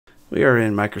We are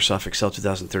in Microsoft Excel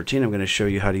 2013. I'm going to show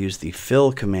you how to use the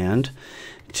fill command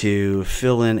to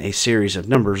fill in a series of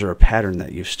numbers or a pattern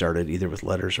that you've started either with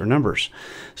letters or numbers.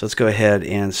 So let's go ahead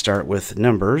and start with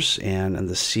numbers, and in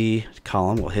the C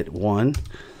column we'll hit 1,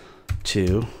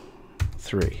 2,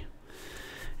 3.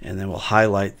 And then we'll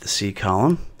highlight the C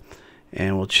column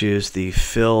and we'll choose the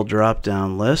fill drop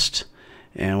down list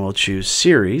and we'll choose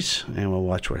series and we'll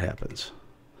watch what happens.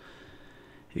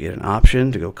 You get an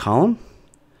option to go column.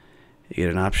 You get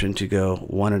an option to go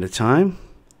one at a time,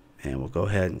 and we'll go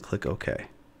ahead and click OK.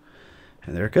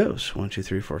 And there it goes, 1, 2,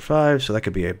 3, 4, 5. So that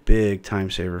could be a big time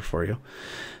saver for you.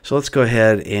 So let's go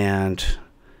ahead and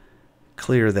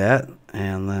clear that,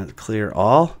 and then clear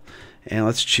all. And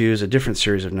let's choose a different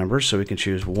series of numbers. So we can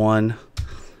choose 1,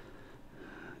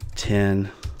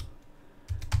 10,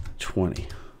 20.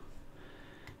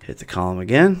 Hit the column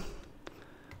again.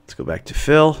 Let's go back to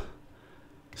fill,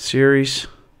 series,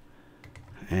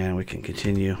 and we can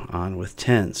continue on with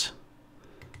tens.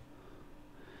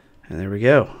 And there we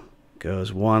go.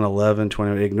 Goes 1, 11,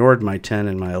 20. I ignored my 10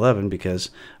 and my 11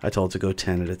 because I told it to go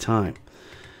 10 at a time.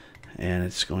 And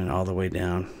it's going all the way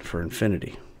down for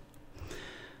infinity.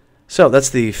 So that's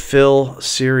the fill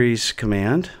series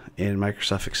command in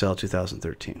Microsoft Excel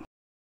 2013.